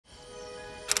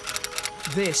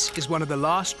This is one of the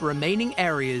last remaining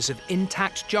areas of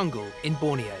intact jungle in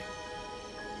Borneo.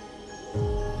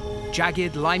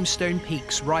 Jagged limestone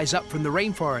peaks rise up from the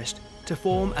rainforest to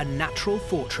form a natural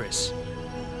fortress.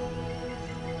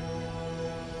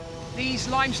 These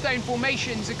limestone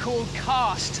formations are called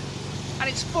karst, and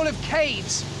it's full of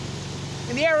caves.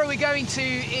 And the area we're going to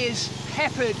is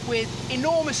peppered with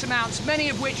enormous amounts, many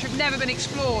of which have never been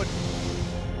explored.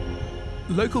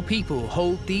 Local people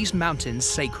hold these mountains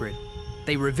sacred.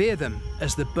 They revere them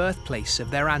as the birthplace of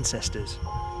their ancestors.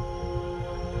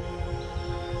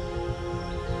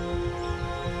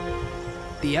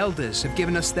 The elders have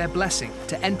given us their blessing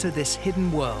to enter this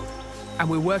hidden world, and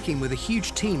we're working with a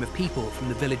huge team of people from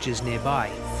the villages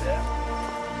nearby.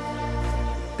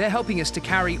 They're helping us to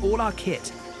carry all our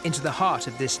kit into the heart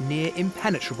of this near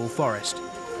impenetrable forest.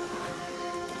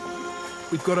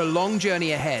 We've got a long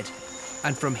journey ahead,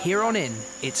 and from here on in,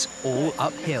 it's all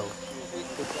uphill.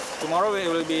 Tomorrow it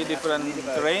will be different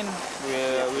terrain.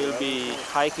 We will be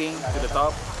hiking to the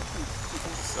top,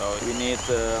 so we need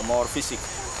more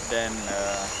physics than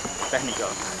technical.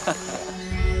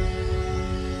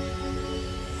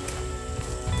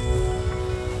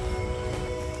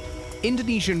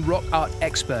 Indonesian rock art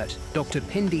expert Dr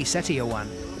Pindi Setiawan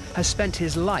has spent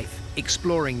his life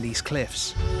exploring these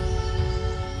cliffs.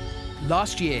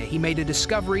 Last year, he made a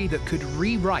discovery that could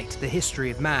rewrite the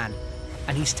history of man,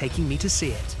 and he's taking me to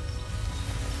see it.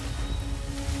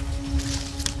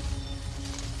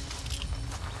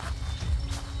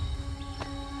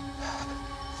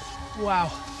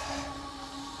 Wow,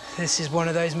 this is one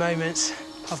of those moments.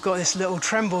 I've got this little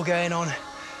tremble going on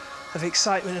of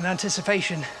excitement and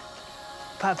anticipation.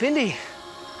 Pak Pindi,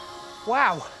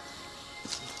 wow.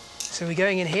 So we're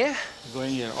going in here? Going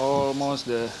here, almost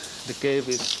the cave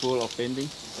is full of painting.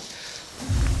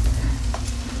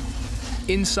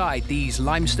 Inside these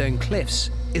limestone cliffs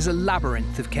is a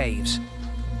labyrinth of caves.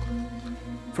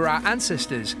 For our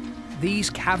ancestors,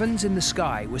 these caverns in the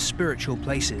sky were spiritual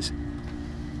places.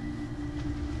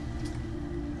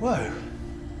 Whoa.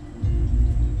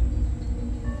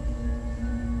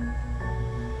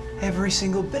 Every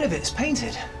single bit of it's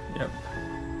painted. Yep.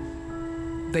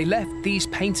 They left these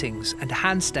paintings and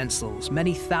hand stencils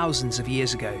many thousands of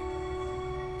years ago.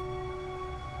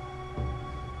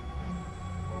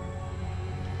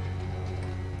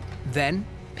 Then,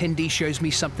 Pindi shows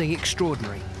me something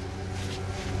extraordinary.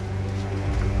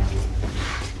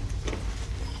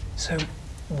 So,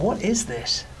 what is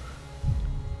this?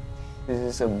 This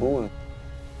is a bull.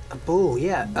 A bull,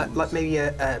 yeah. Like maybe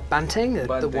a banting,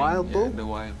 the wild bull? Yeah, the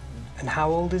wild. And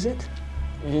how old is it?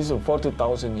 He's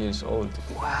 40,000 years old.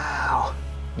 Wow.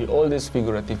 The oldest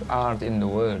figurative art in the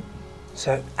world.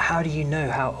 So how do you know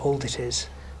how old it is?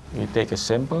 We take a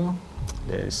sample.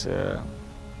 There's the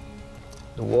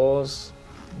walls,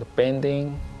 the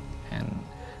painting, and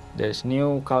there's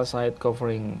new calcite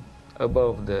covering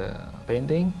above the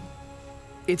painting.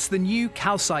 It's the new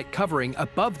calcite covering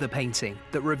above the painting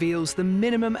that reveals the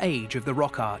minimum age of the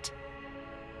rock art.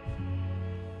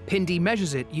 Pindi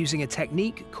measures it using a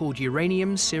technique called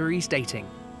uranium series dating.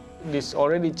 This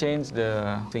already changed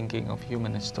the thinking of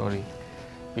human history,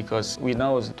 because we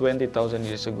know 20,000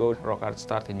 years ago rock art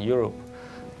started in Europe,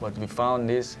 but we found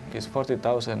this is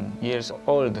 40,000 years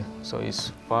old, so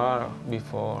it's far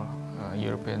before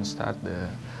Europeans start the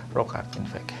rock art, in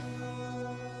fact.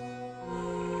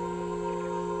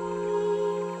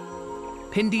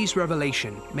 Pindi's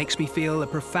revelation makes me feel a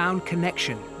profound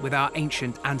connection with our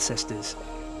ancient ancestors.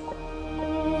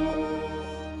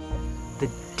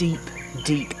 The deep,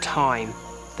 deep time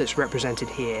that's represented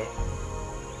here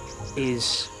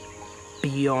is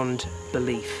beyond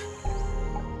belief.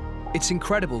 It's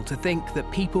incredible to think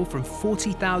that people from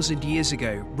 40,000 years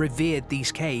ago revered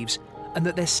these caves and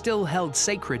that they're still held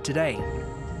sacred today.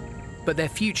 But their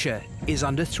future is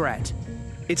under threat.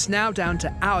 It's now down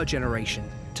to our generation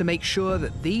to make sure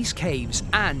that these caves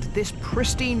and this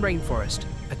pristine rainforest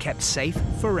are kept safe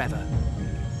forever.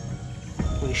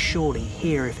 Well, surely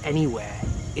here, if anywhere,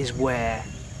 is where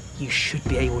you should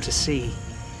be able to see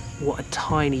what a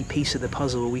tiny piece of the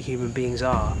puzzle we human beings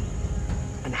are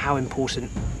and how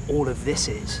important all of this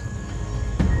is.